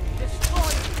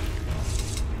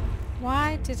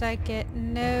 Why did I get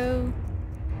no...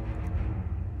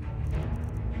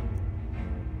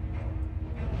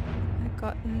 I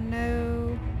got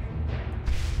no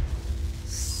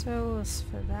souls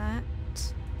for that.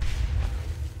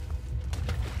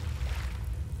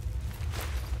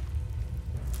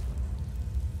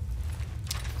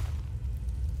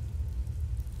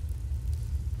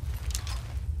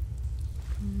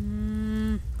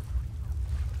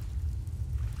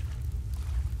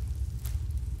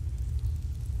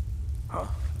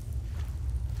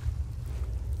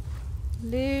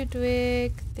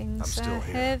 Ludwig, things still are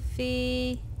here.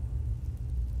 heavy.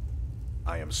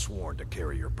 I am sworn to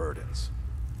carry your burdens.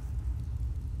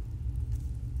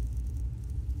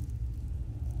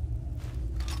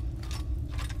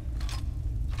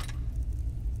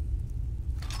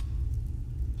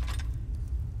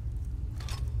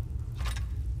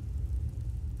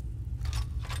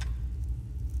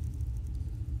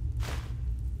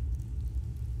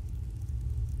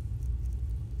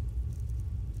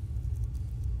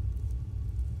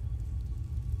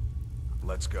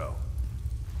 Let's go.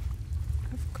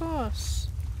 Of course.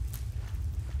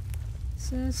 As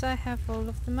soon as I have all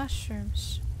of the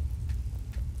mushrooms.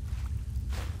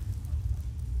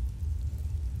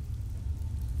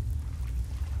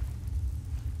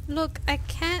 Look, I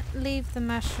can't leave the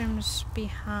mushrooms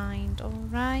behind,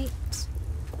 alright?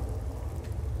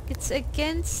 It's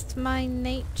against my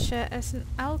nature as an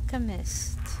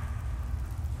alchemist.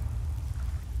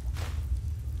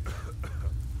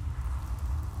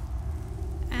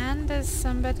 And as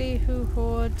somebody who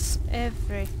hoards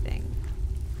everything.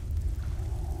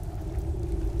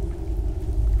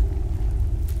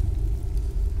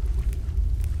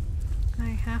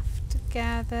 I have to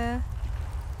gather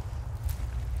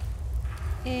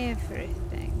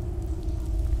everything.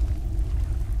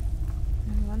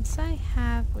 And once I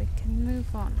have, we can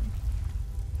move on.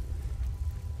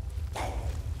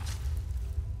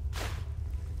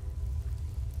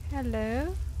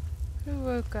 Hello? Who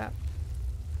woke up?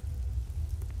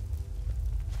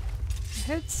 I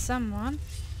heard someone.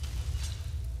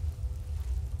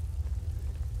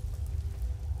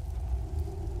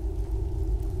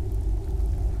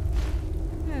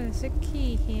 Oh, there's a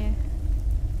key here.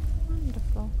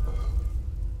 Wonderful.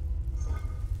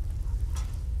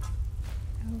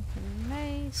 Open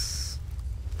mace.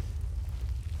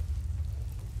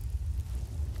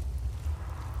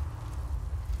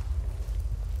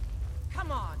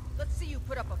 Come on, let's see you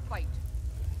put up a fight.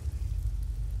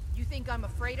 You think I'm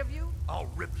afraid of you? I'll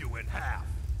rip you in half.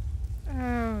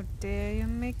 Oh dear, you're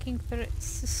making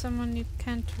threats to someone you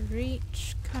can't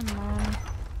reach. Come on.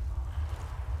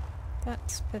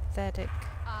 That's pathetic.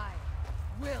 I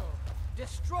will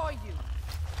destroy you.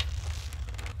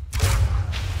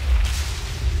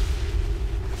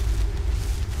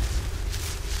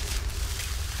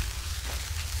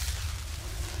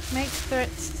 Make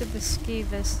threats to the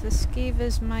skeevers. The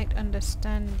skeevers might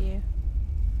understand you.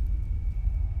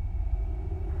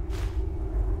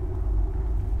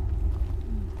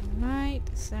 Right,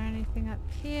 is there anything up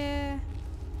here?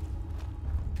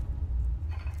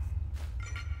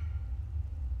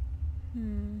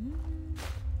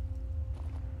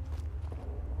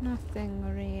 Nothing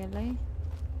really.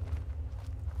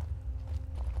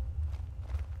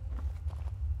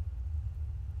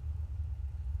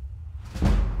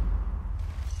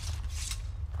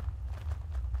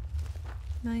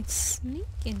 My sneak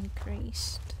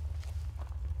increased.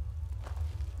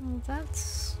 Well,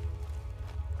 that's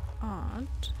odd.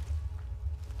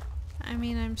 I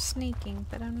mean, I'm sneaking,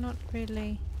 but I'm not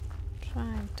really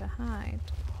trying to hide.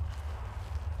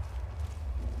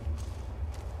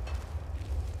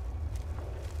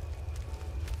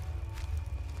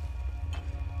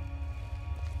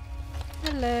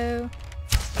 Hello.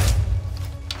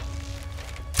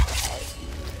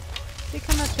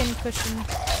 Become a pincushion.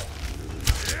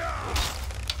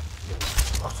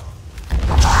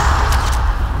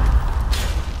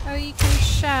 Oh, you can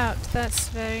shout. That's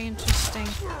very interesting.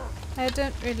 I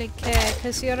don't really care,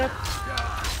 because you're a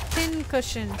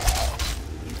pincushion.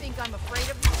 You think I'm afraid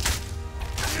of you?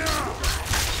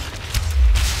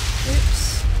 Oops.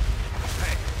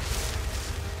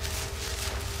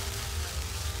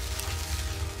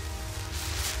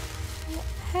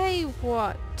 Hey,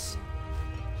 what?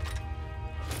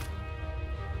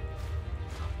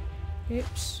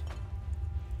 Oops.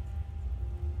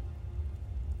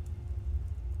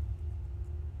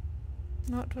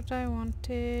 Not what I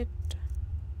wanted.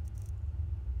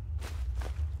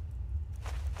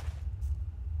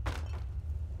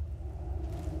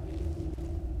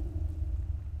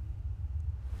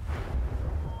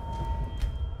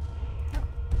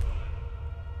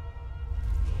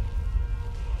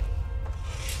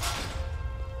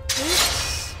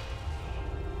 Oops.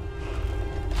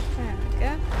 There we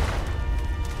go.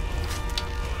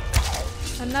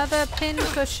 Another pin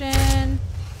cushion.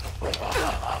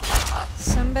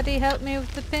 Somebody help me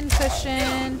with the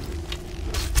pincushion.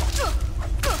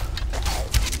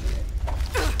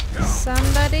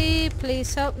 Somebody,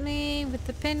 please help me with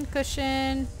the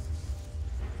pincushion.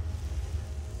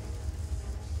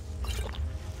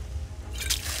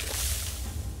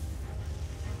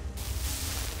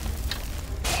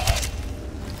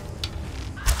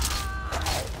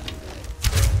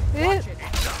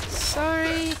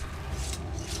 Sorry.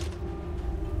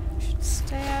 Should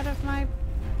stay out of my way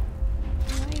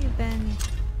then.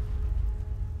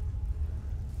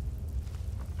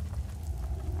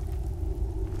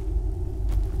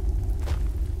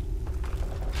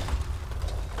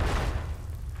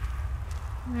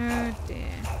 Oh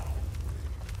dear.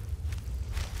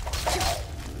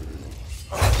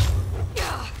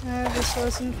 Oh, this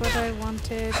wasn't what I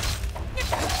wanted.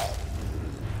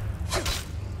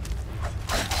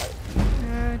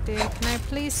 Oh dear, can I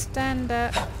please stand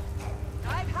up?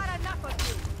 I've had enough of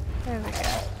you. There we go.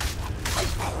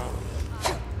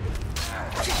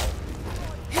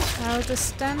 I'll just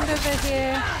stand over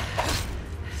here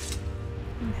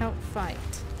and help fight.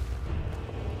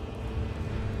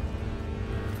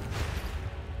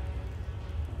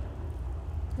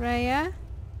 Rhea?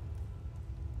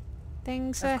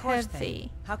 Things are Of course, heavy. Thane.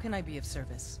 How can I be of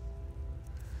service?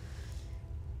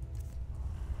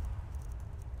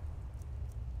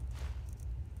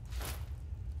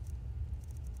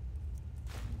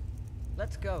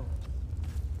 Let's go.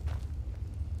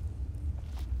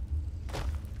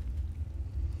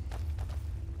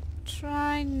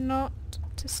 Try not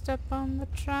to step on the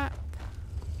trap.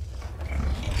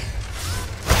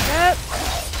 Nope!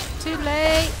 Too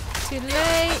late! Too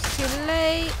late! Too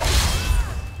late!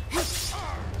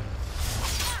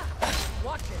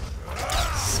 Watch it.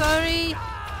 Sorry!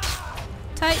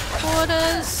 Tight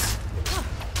quarters!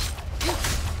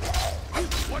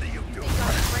 What are you doing?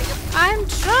 I'm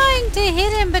trying to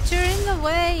hit him, but you're in the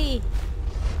way!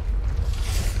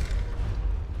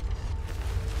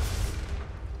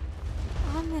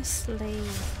 Honestly.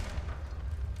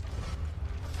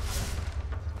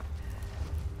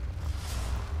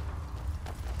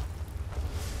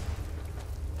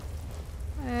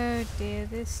 Oh dear,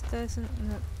 this doesn't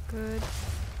look good.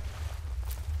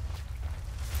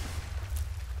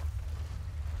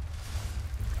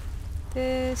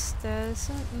 This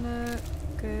doesn't look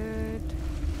good.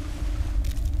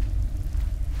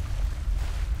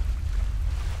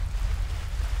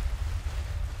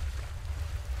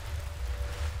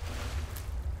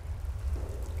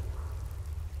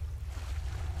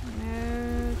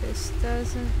 No, this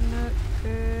doesn't look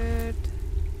good.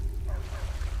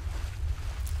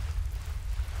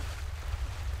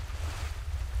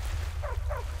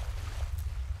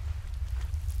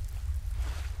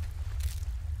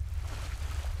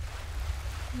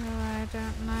 No, I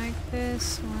don't like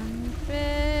this one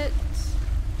bit.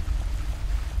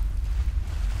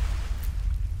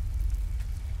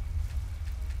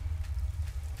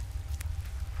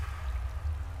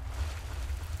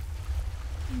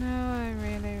 No, I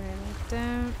really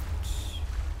don't.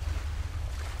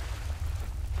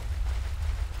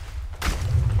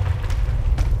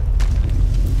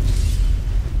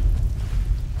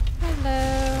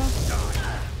 Hello.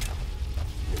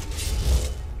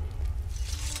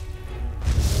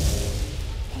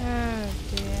 Oh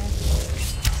dear.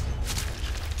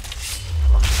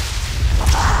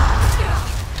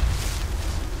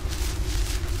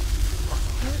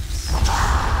 Oops.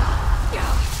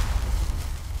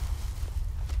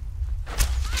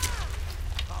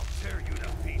 I'll tear you to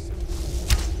pieces.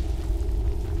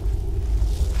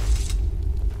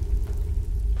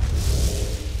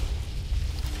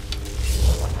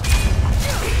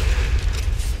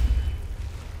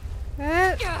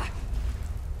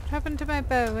 What happened to my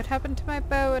bow? What happened to my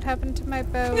bow? What happened to my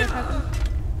bow? What happened?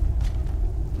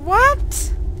 What?